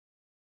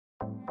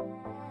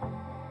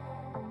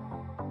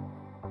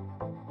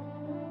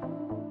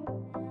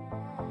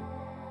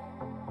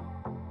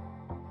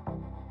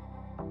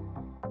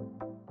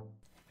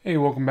Hey,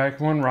 welcome back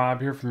everyone.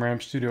 Rob here from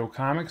Ram Studio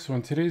Comics. So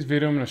in today's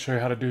video I'm going to show you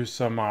how to do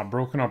some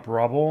broken up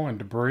rubble and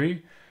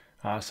debris.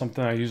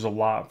 Something I use a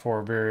lot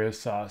for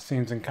various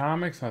scenes in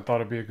comics, and I thought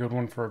it'd be a good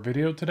one for a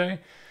video today.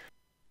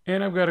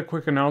 And I've got a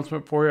quick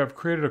announcement for you. I've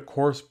created a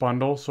course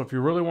bundle, so if you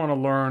really want to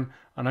learn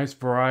a nice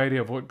variety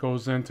of what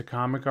goes into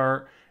comic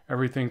art,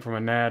 everything from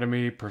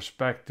anatomy,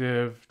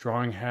 perspective,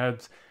 drawing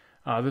heads,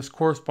 this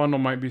course bundle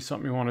might be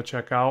something you want to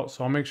check out.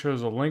 So I'll make sure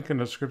there's a link in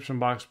the description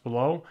box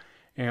below.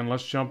 And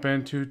let's jump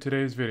into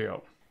today's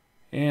video.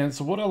 And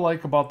so what I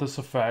like about this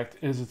effect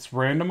is it's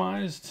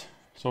randomized.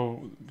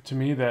 So to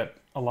me that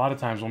a lot of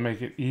times will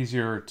make it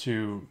easier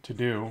to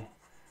do,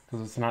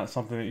 because it's not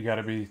something that you got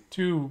to be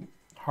too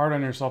hard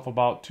on yourself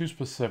about, too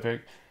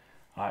specific.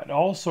 It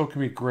also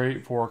can be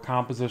great for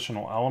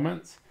compositional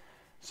elements.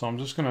 So I'm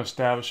just going to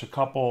establish a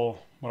couple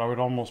what I would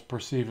almost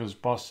perceive as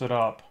busted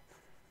up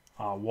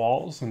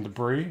walls and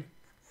debris.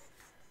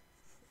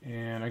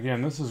 And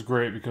again, this is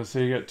great because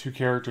say you got two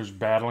characters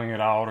battling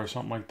it out or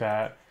something like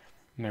that,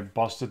 and they're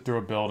busted through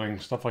a building.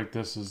 Stuff like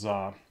this is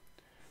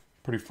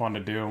pretty fun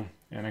to do.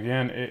 And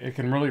again, it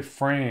can really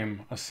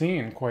frame a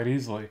scene quite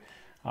easily.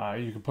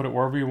 You can put it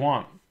wherever you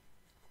want.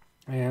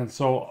 And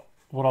so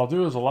what I'll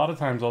do is a lot of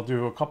times I'll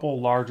do a couple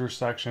larger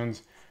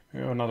sections,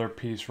 maybe another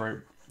piece right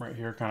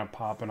here kind of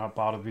popping up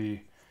out of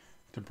the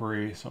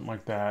debris, something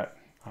like that.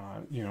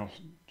 You know,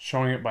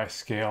 showing it by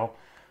scale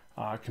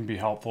can be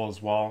helpful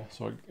as well.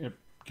 So it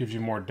gives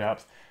you more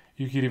depth.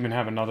 You could even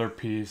have another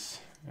piece,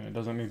 and it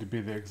doesn't need to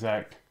be the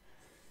exact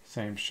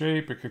same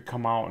shape. It could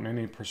come out in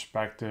any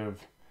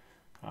perspective.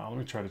 Let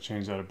me try to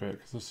change that a bit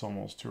because this is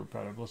almost too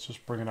repetitive. Let's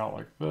just bring it out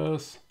like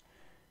this,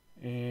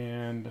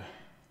 and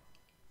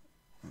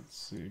let's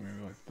see,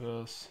 maybe like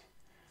this.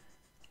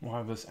 We'll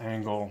have this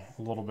angle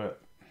a little bit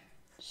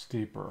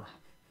steeper.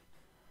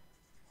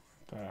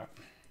 Like that.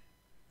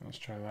 Let's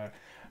try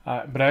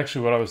that. But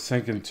actually what I was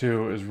thinking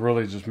too is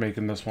really just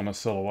making this one a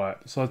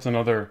silhouette. So that's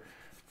another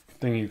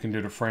thing you can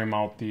do to frame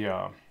out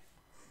the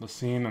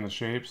scene and the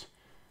shapes.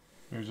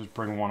 Maybe just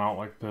bring one out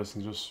like this,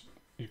 and just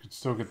you could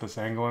still get this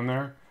angle in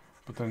there,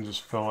 but then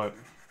just fill it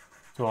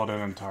in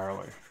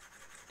entirely.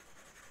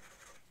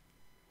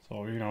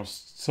 So you know,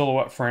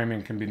 silhouette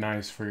framing can be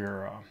nice for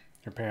your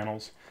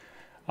panels.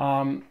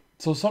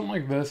 So something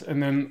like this,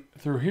 and then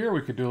through here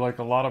we could do like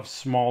a lot of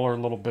smaller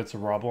little bits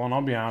of rubble. And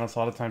I'll be honest, a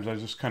lot of times I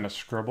just kind of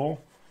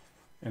scribble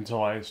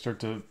until I start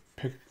to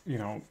pick, you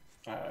know,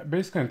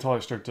 basically until I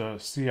start to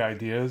see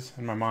ideas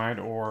in my mind,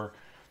 or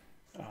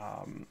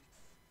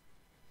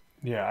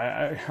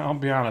yeah, I'll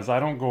be honest,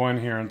 I don't go in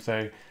here and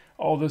say,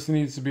 oh, this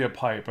needs to be a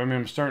pipe. I mean,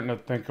 I'm starting to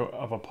think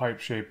of a pipe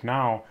shape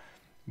now,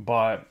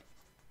 but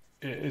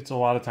it's a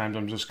lot of times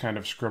I'm just kind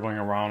of scribbling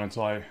around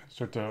until I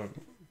start to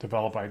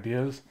develop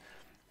ideas.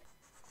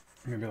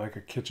 Maybe like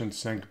a kitchen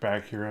sink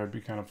back here, that'd be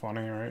kind of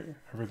funny, right?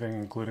 Everything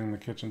including the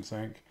kitchen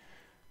sink.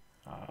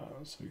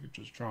 So you could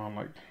just draw on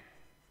like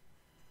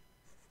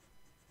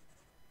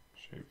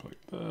shape like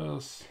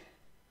this,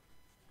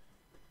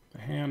 the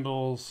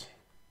handles,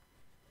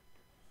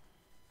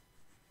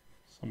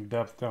 some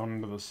depth down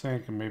into the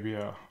sink, and maybe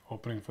a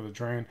opening for the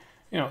drain.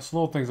 You know, it's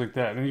little things like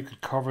that. And then you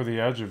could cover the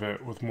edge of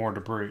it with more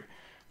debris.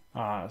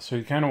 So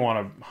you kind of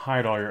want to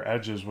hide all your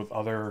edges with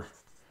other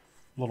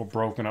little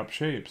broken up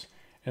shapes.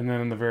 And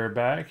then in the very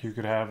back, you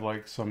could have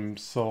like some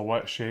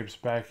silhouette shapes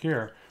back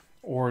here,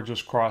 or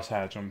just cross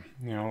hatch them.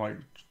 You know, like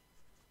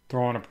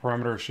throwing a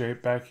perimeter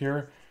shape back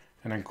here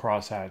and then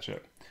cross hatch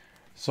it.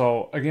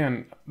 So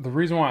again, the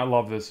reason why I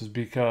love this is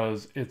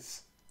because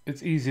it's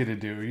easy to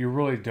do. You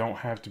really don't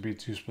have to be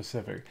too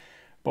specific.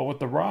 But with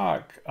the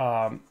rock,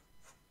 or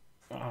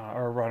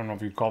I don't know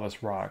if you'd call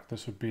this rock.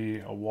 This would be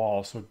a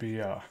wall, so it'd be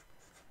a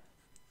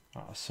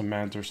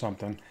cement or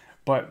something.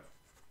 But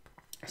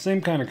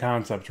same kind of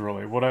concept,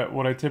 really. What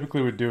I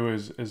typically would do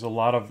is a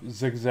lot of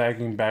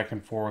zigzagging back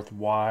and forth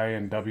Y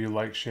and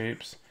W-like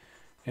shapes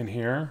in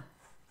here,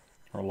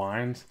 or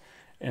lines,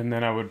 and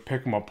then I would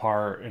pick them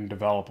apart and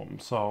develop them.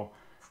 So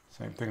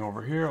same thing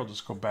over here. I'll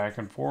just go back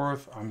and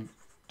forth. I'm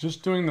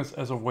just doing this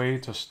as a way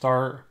to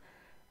start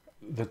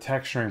the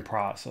texturing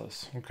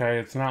process. Okay,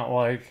 it's not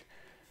like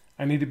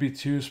I need to be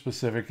too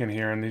specific in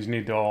here, and these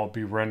need to all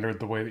be rendered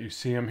the way that you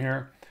see them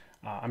here.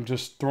 I'm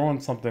just throwing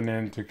something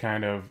in to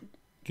kind of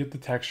get the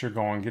texture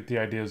going, get the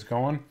ideas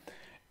going.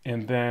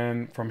 And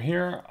then from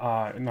here,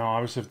 now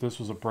obviously if this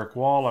was a brick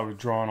wall, I would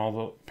draw on all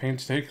the,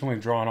 painstakingly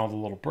draw on all the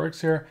little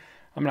bricks here.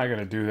 I'm not going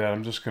to do that.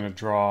 I'm just going to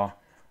draw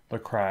the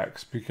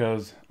cracks,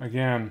 because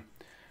again,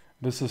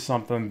 this is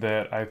something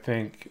that I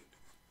think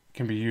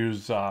can be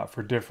used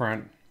for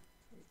different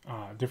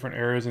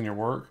areas in your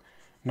work,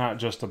 not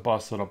just a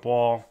busted up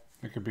wall.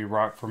 It could be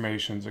rock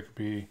formations, it could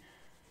be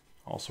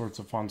all sorts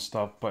of fun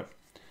stuff. But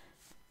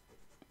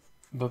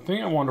the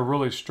thing I want to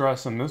really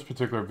stress in this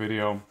particular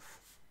video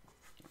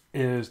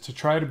is to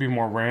try to be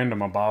more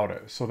random about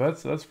it. So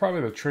that's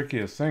probably the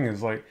trickiest thing,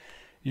 is like,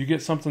 you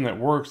get something that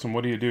works, and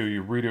what do?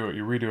 You redo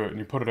it, and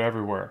you put it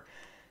everywhere.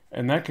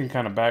 And that can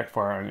kind of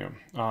backfire on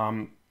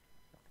you.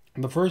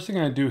 The first thing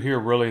I do here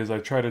really is I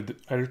try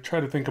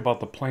to think about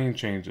the plane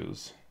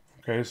changes.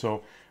 Okay,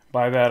 so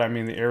by that I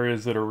mean the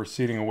areas that are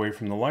receding away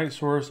from the light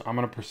source. I'm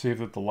going to perceive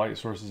that the light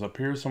source is up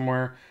here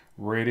somewhere,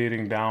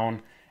 radiating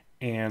down,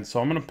 and so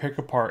I'm going to pick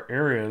apart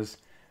areas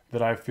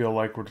that I feel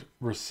like would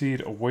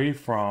recede away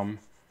from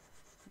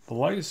the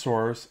light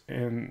source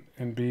and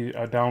be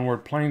a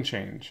downward plane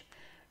change.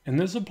 And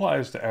this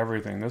applies to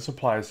everything. This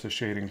applies to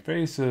shading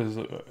faces,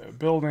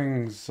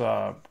 buildings,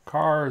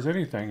 cars,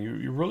 anything.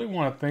 You really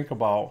want to think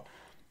about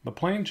the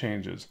plane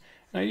changes.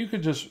 Now you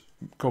could just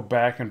go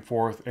back and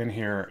forth in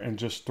here and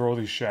just throw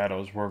these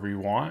shadows wherever you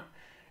want.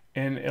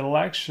 And it'll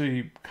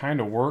actually kind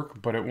of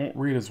work, but it won't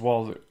read as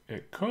well as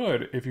it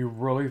could if you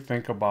really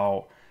think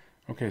about,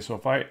 okay, so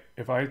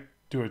if I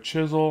do a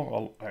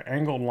chisel, an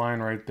angled line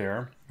right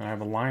there, and I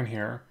have a line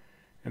here,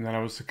 and then I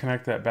was to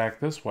connect that back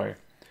this way,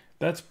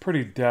 that's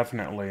pretty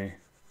definitely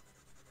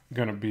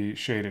going to be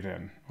shaded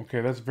in.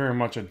 Okay, that's very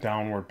much a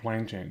downward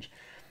plane change.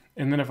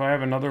 And then if I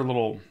have another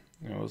little,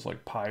 it's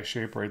like pie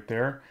shape right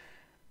there,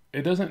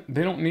 they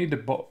don't need to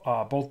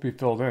both be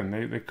filled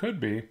in. They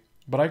could be,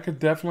 but I could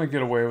definitely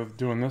get away with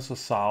doing this a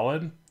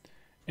solid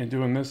and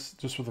doing this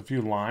just with a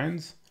few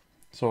lines.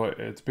 So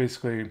it's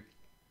basically,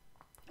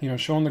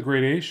 showing the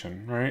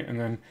gradation, right? And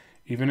then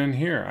even in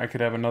here, I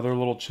could have another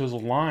little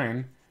chiseled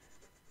line,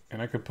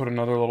 and I could put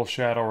another little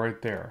shadow right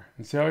there.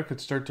 And see how I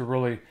could start to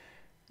really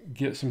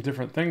get some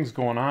different things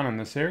going on in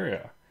this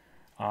area.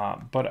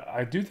 But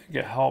I do think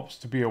it helps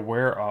to be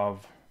aware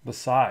of the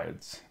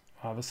sides.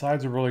 The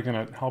sides are really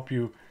going to help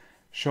you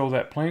show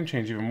that plane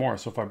change even more.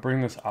 So if I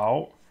bring this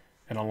out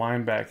and a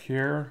line back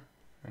here,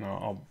 and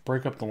I'll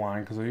break up the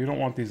line because you don't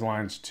want these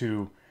lines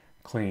too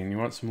clean. You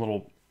want some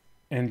little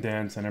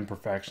indents and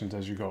imperfections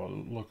as you go.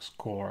 It looks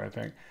cooler, I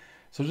think.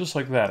 So just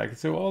like that, I can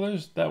say, well,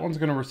 that one's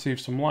going to receive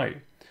some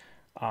light.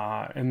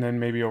 And then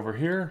maybe over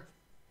here,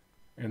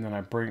 and then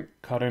I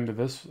cut into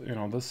this,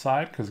 this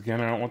side, because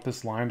again, I don't want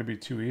this line to be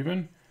too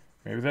even.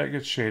 Maybe that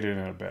gets shaded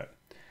in a bit.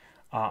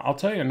 I'll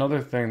tell you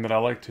another thing that I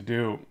like to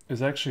do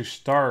is actually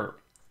start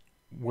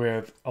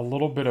with a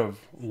little bit of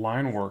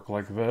line work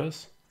like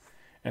this,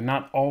 and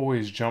not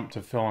always jump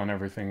to filling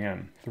everything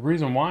in. The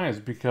reason why is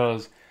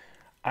because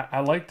I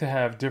like to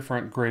have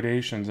different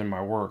gradations in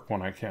my work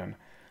when I can.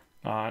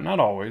 Not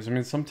always. I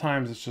mean,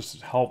 sometimes it's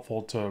just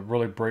helpful to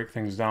really break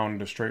things down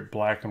into straight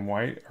black and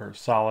white or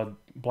solid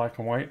black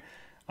and white.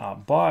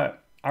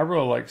 But I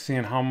really like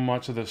seeing how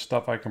much of this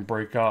stuff I can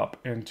break up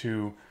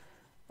into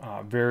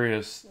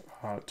various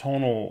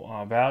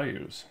tonal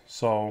values.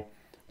 So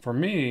for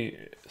me,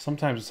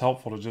 sometimes it's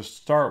helpful to just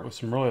start with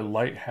some really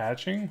light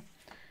hatching,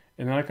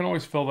 and then I can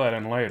always fill that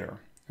in later.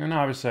 And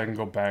obviously I can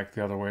go back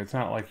the other way. It's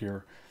not like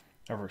you're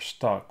ever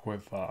stuck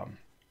with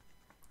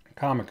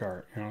comic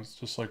art. It's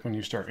just like when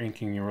you start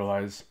inking, you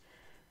realize,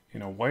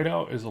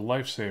 whiteout is a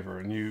lifesaver,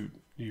 and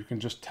you can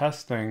just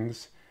test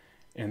things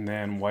and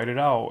then white it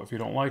out if you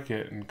don't like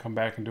it and come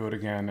back and do it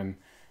again. And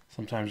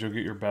sometimes you'll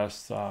get your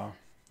best, a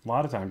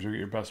lot of times you'll get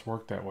your best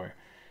work that way.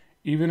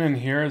 Even in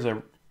here, as I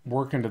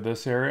work into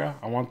this area,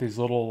 I want these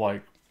little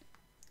like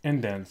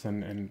indents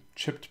and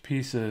chipped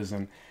pieces,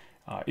 and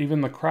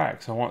even the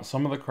cracks. I want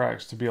some of the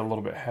cracks to be a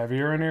little bit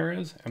heavier in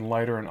areas and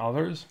lighter in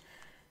others.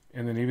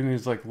 And then even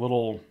these like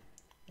little,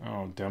 I don't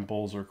know,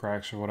 dimples or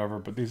cracks or whatever,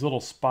 but these little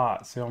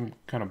spots, see how I'm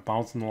kind of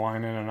bouncing the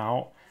line in and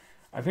out?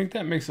 I think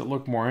that makes it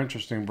look more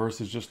interesting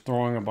versus just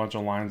throwing a bunch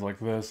of lines like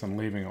this and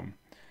leaving them.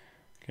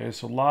 Okay,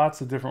 so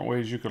lots of different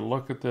ways you could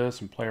look at this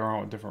and play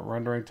around with different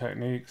rendering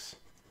techniques.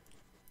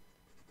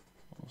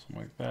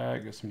 Something like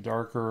that, get some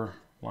darker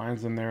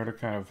lines in there to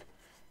kind of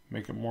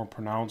make it more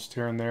pronounced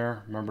here and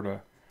there. Remember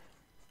to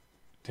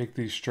take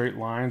these straight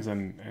lines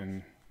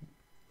and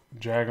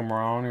jag them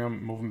around,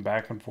 move them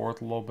back and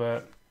forth a little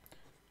bit.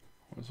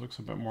 This looks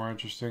a bit more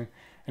interesting.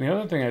 And the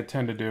other thing I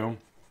tend to do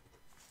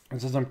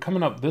is as I'm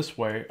coming up this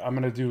way, I'm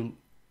going to do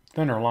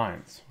thinner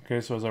lines.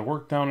 Okay, so as I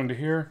work down into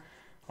here,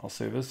 I'll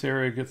say this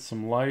area gets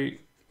some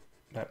light,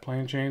 that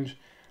plane change.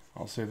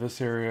 I'll say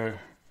this area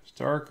is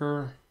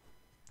darker.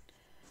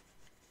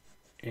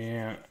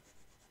 And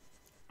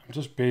I'm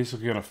just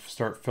basically going to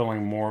start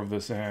filling more of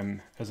this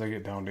in as I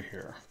get down to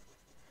here.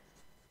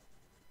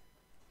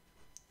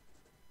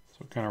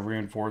 So it kind of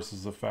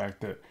reinforces the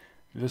fact that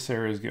this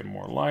area is getting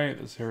more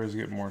light, this area is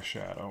getting more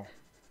shadow.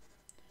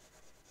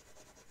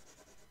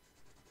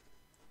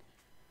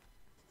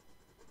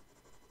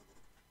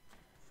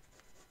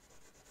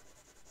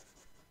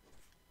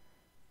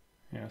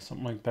 Yeah,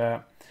 something like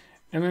that.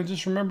 And then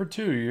just remember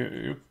too,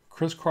 you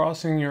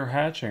crisscrossing your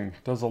hatching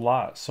does a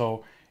lot.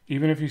 So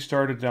even if you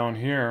started down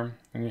here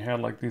and you had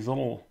like these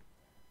little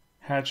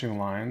hatching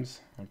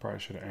lines, I probably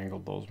should have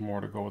angled those more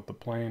to go with the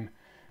plane.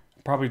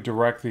 Probably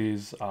direct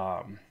these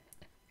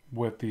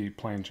with the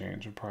plane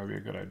change would probably be a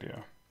good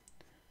idea.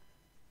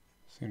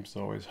 Seems to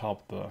always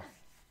help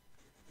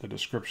the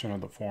description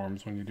of the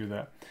forms when you do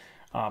that.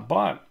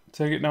 But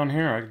take it down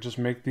here, I can just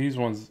make these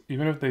ones,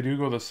 even if they do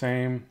go the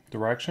same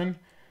direction,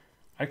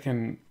 I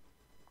can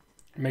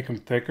make them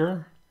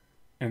thicker,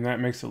 and that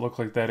makes it look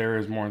like that area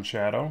is more in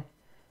shadow.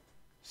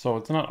 So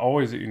it's not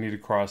always that you need to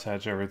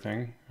crosshatch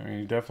everything. I mean,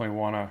 you definitely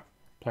want to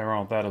play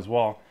around with that as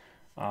well.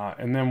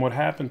 And then what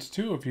happens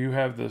too, if you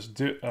have this,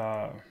 what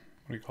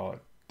do you call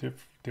it?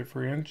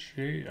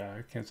 Differentiate?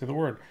 I can't say the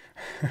word.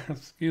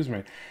 Excuse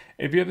me.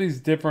 If you have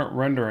these different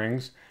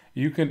renderings,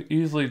 you can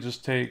easily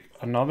just take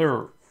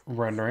another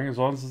rendering, as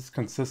long as it's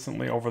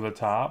consistently over the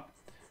top,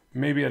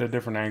 maybe at a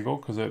different angle,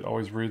 because it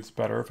always reads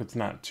better if it's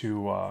not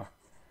too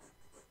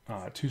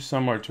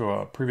similar to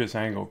a previous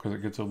angle, because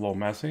it gets a little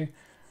messy.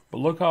 But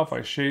look how if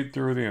I shade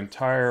through the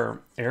entire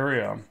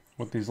area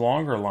with these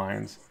longer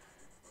lines,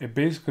 it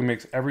basically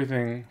makes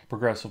everything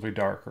progressively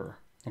darker.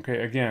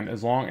 Okay, again,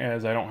 as long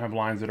as I don't have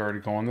lines that are already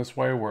going this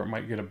way where it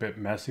might get a bit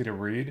messy to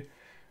read,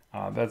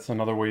 that's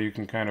another way you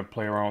can kind of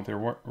play around with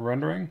your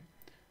rendering.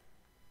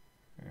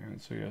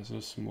 And so yes,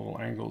 there's some little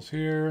angles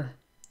here.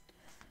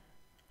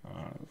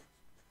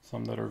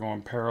 Some that are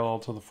going parallel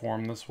to the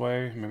form this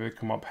way. Maybe they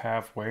come up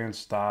halfway and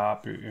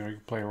stop. You know, you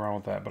can play around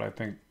with that, but I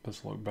think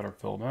this will look better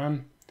filled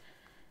in.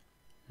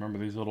 Remember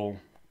these little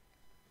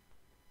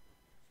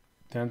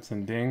dents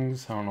and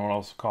dings? I don't know what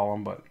else to call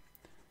them, but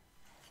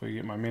so you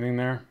get my meaning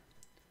there.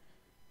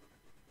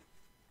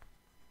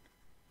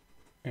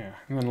 Yeah,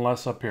 and then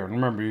less up here. And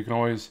remember, you can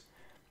always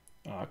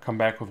come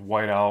back with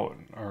white out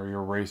or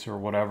your eraser or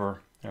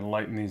whatever and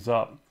lighten these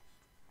up.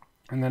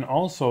 And then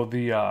also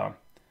the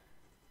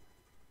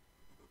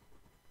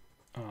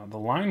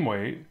line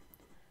weight,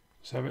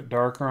 just have it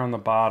darker on the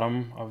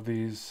bottom of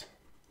these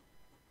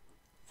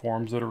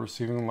forms that are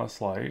receiving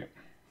less light.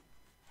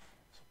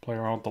 So play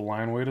around with the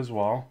line weight as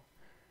well.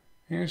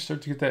 And you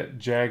start to get that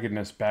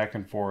jaggedness back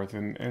and forth,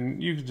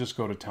 and you can just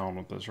go to town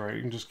with this, right?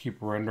 You can just keep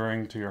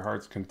rendering to your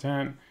heart's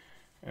content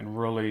and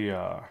really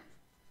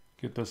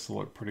get this to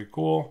look pretty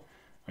cool.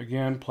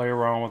 Again, play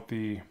around with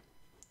the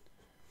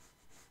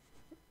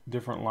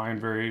different line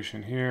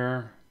variation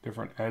here,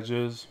 different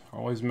edges.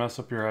 Always mess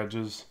up your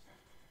edges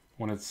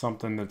when it's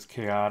something that's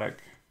chaotic.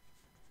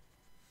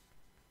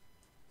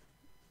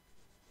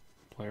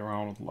 Play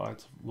around with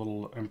lots of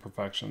little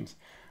imperfections.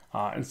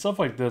 And stuff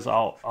like this,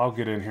 I'll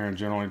get in here and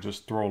generally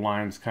just throw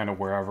lines kind of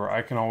wherever.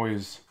 I can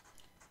always,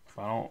 if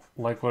I don't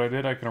like what I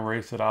did, I can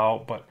erase it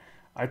out, but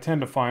I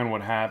tend to find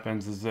what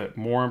happens is that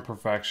more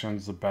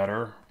imperfections, the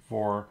better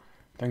for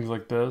things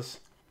like this,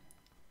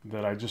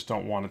 that I just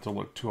don't want it to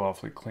look too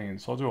awfully clean.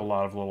 So I'll do a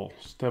lot of little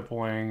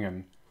stippling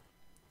and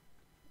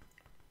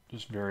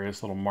just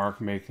various little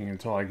mark making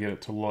until I get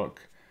it to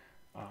look,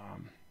 you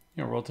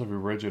know, relatively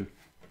rigid.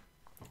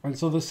 And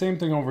so the same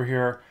thing over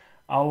here,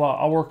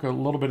 I'll work a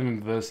little bit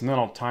into this and then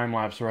I'll time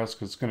lapse the rest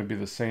because it's going to be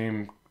the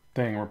same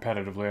thing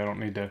repetitively. I don't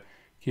need to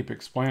keep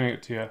explaining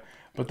it to you.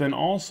 But then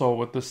also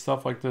with this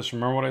stuff like this,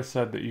 remember what I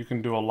said, that you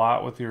can do a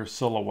lot with your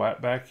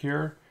silhouette back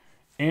here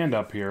and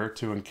up here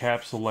to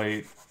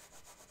encapsulate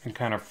and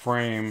kind of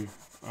frame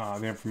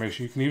the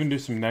information. You can even do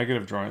some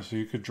negative drawing. So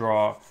you could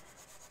draw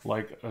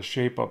like a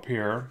shape up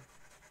here,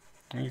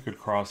 and you could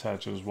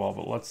crosshatch it as well.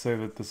 But let's say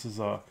that this is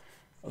a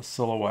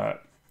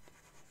silhouette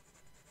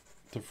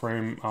to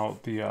frame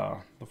out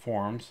the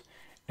forms.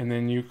 And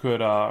then you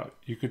could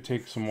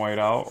take some white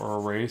out or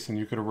erase, and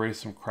you could erase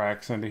some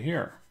cracks into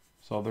here.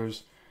 So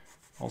there's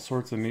all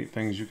sorts of neat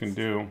things you can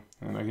do.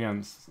 And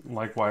again,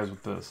 likewise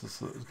with this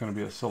is going to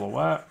be a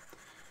silhouette,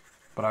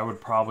 but I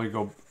would probably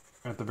go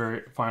at the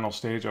very final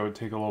stage, I would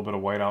take a little bit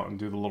of white out and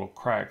do the little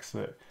cracks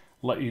that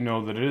let you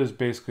know that it is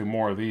basically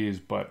more of these,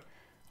 but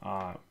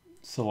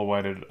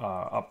silhouetted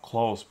up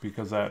close,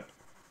 because that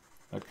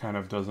kind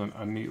of does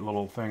a neat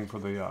little thing for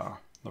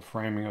the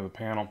framing of the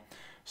panel.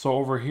 So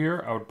over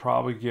here, I would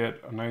probably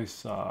get a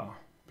nice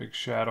big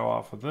shadow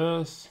off of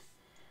this.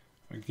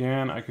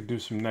 Again, I could do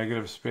some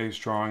negative space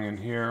drawing in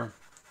here.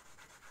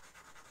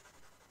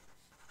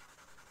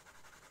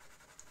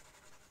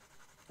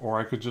 Or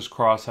I could just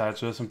crosshatch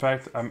this. In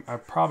fact, I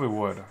probably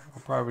would.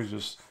 I'll probably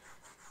just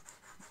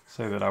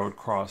say that I would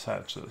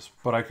crosshatch this.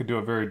 But I could do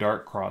a very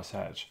dark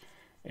crosshatch.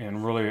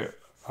 And really,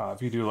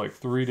 if you do like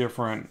 3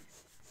 different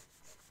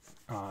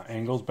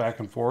angles back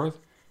and forth,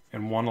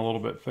 and one a little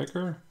bit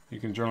thicker, you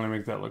can generally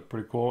make that look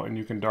pretty cool. And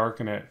you can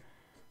darken it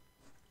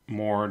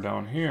more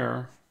down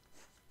here,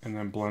 and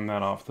then blend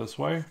that off this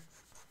way.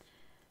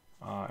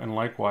 And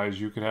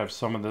likewise, you could have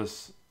some of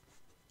this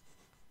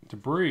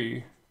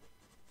debris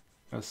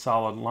as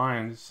solid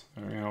lines,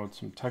 or, you know, with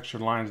some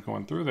textured lines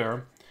going through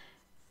there,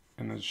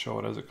 and then show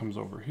it as it comes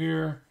over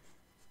here.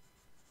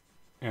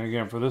 And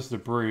again, for this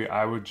debris,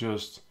 I would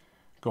just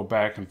go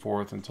back and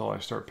forth until I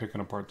start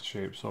picking apart the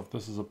shape. So if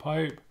this is a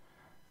pipe,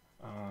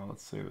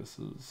 let's say this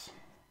is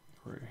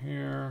right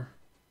here.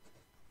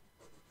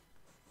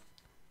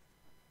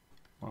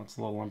 Lots of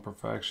little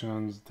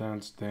imperfections,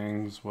 dents,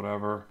 dings,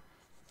 whatever.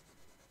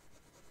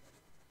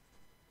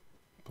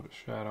 Put a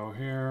shadow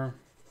here.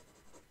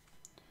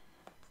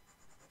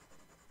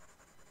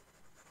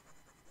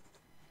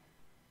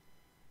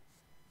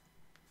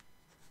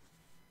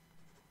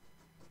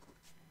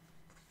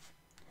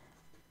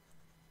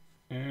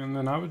 And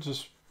then I would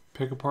just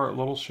pick apart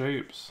little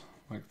shapes,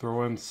 like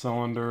throw in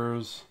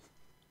cylinders,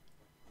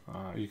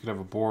 You could have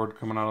a board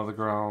coming out of the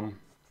ground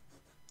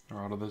or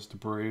out of this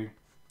debris.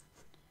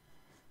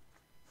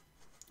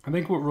 I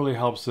think what really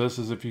helps this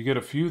is if you get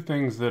a few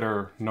things that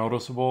are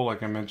noticeable,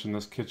 like I mentioned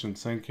this kitchen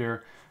sink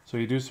here, so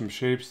you do some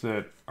shapes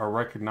that are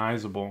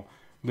recognizable,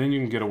 then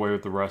you can get away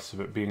with the rest of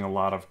it being a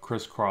lot of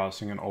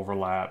crisscrossing and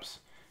overlaps.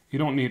 You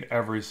don't need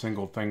every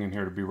single thing in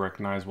here to be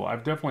recognizable.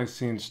 I've definitely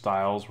seen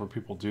styles where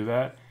people do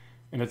that,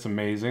 and it's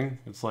amazing.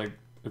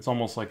 It's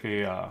almost like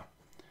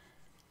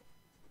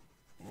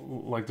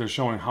like they're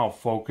showing how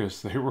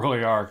focused they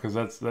really are, because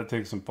that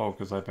takes some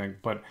focus, I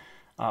think. But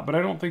I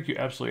don't think you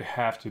absolutely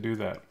have to do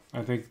that.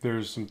 I think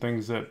there's some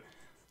things that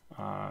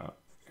I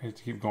hate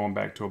to keep going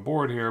back to a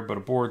board here, but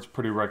a board's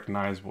pretty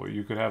recognizable.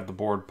 You could have the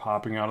board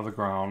popping out of the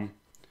ground,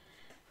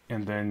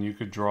 and then you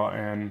could draw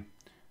in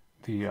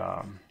the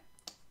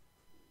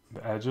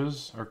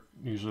edges are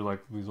usually like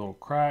these little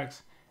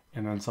cracks,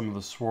 and then some of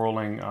the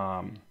swirling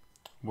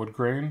wood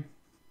grain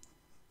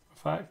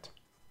effect.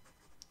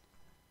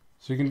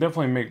 So you can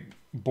definitely make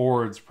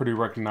boards pretty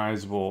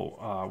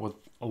recognizable with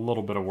a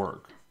little bit of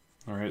work.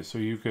 All right, so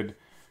you could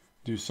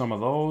do some of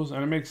those,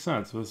 and it makes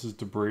sense. This is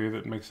debris,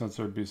 that makes sense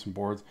there'd be some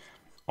boards.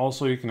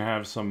 Also, you can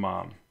have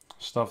some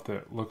stuff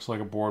that looks like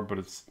a board, but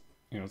it's,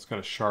 you know, it's got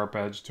a sharp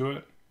edge to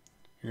it.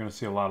 You're gonna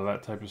see a lot of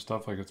that type of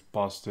stuff, like it's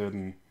busted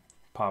and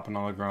popping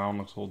on the ground,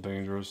 looks a little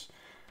dangerous.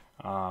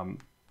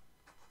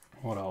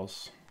 What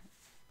else?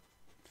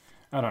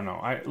 I don't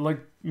know.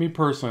 Me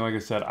personally,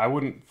 like I said, I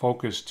wouldn't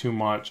focus too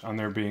much on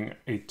there being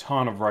a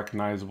ton of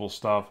recognizable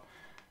stuff.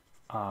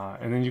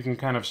 And then you can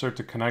kind of start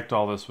to connect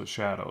all this with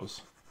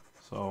shadows.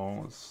 So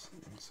let's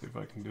see if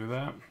I can do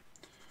that.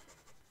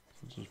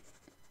 So just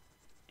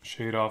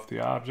shade off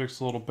the objects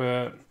a little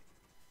bit.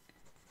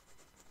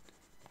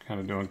 Kind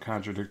of doing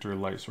contradictory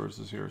light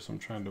sources here, so I'm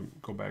trying to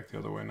go back the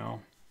other way now.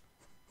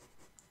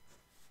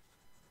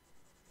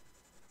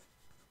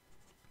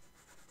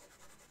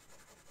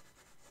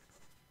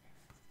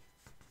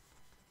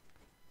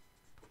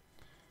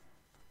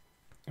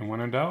 And when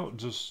in doubt,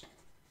 just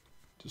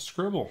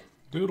scribble,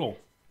 doodle,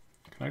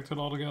 connect it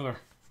all together.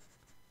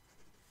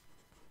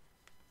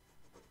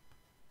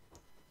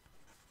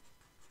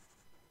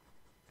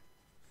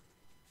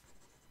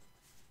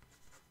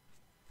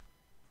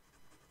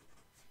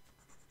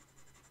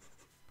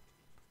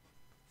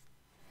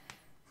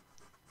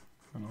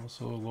 And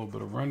also a little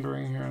bit of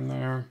rendering here and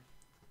there.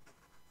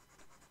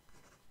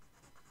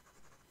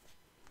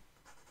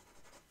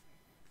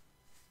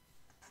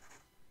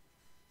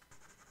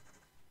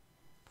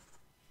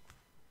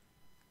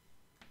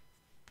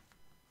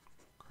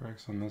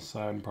 Cracks on this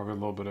side, and probably a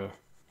little bit of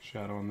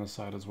shadow on this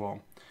side as well.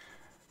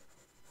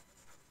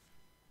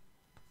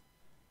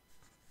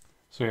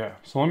 So yeah,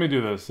 so let me do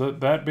this.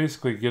 That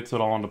basically gets it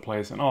all into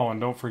place. And oh,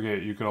 and don't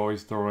forget, you could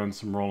always throw in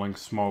some rolling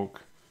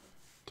smoke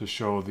to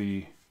show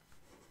the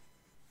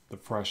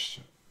fresh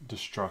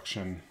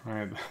destruction,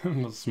 right?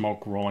 The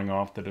smoke rolling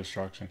off the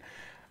destruction.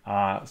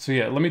 So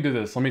yeah, let me do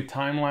this. Let me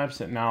time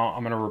lapse it now.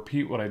 I'm gonna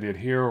repeat what I did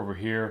here over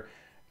here,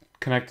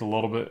 connect a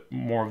little bit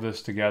more of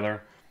this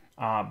together.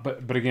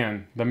 But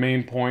again, the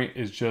main point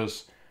is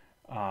just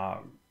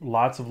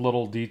lots of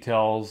little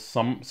details.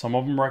 Some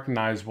of them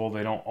recognizable.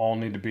 They don't all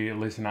need to be, at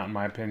least not in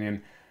my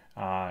opinion.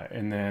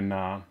 And then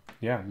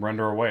yeah,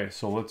 render away.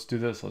 So let's do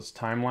this. Let's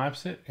time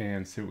lapse it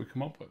and see what we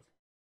come up with.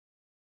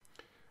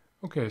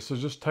 Okay, so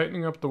just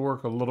tightening up the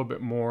work a little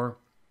bit more.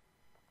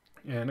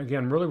 And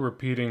again, really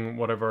repeating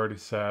what I've already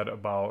said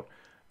about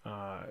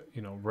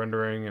you know,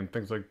 rendering and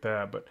things like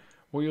that. But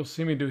what you'll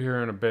see me do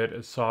here in a bit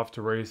is soft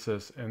erase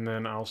this, and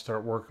then I'll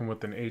start working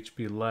with an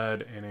HB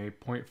lead and a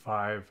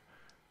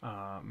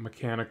 0.5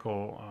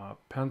 mechanical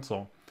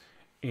pencil.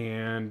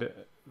 And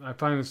I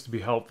find this to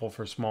be helpful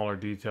for smaller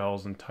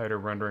details and tighter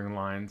rendering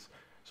lines,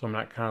 so I'm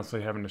not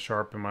constantly having to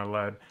sharpen my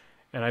lead.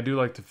 And I do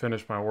like to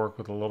finish my work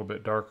with a little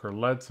bit darker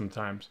lead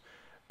sometimes.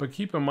 But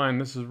keep in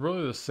mind, this is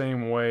really the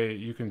same way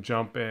you can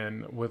jump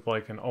in with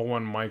like an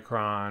 01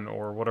 micron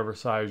or whatever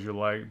size you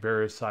like,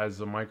 various sizes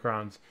of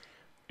microns,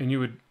 and you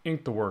would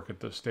ink the work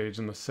at this stage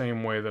in the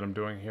same way that I'm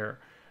doing here.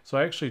 So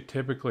I actually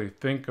typically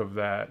think of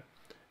that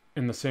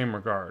in the same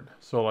regard.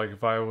 So like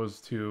if I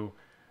was to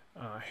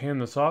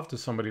hand this off to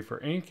somebody for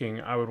inking,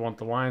 I would want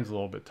the lines a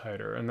little bit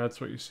tighter, and that's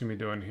what you see me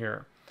doing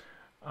here.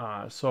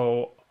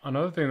 So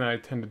another thing that I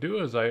tend to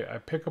do is I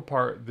pick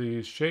apart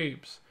these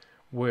shapes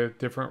with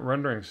different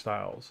rendering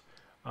styles.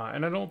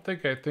 And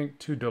I think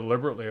too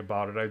deliberately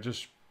about it. I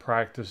just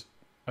practice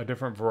a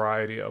different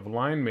variety of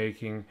line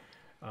making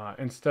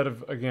instead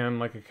of, again,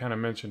 like I kind of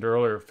mentioned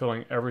earlier,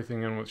 filling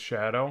everything in with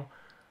shadow.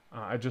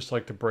 I just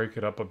like to break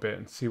it up a bit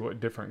and see what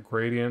different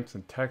gradients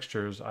and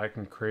textures I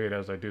can create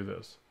as I do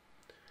this.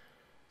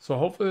 So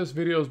hopefully this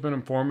video has been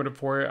informative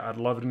for you. I'd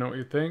love to know what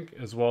you think,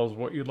 as well as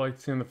what you'd like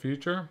to see in the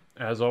future.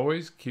 As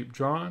always, keep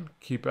drawing,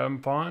 keep having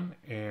fun,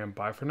 and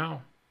bye for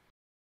now.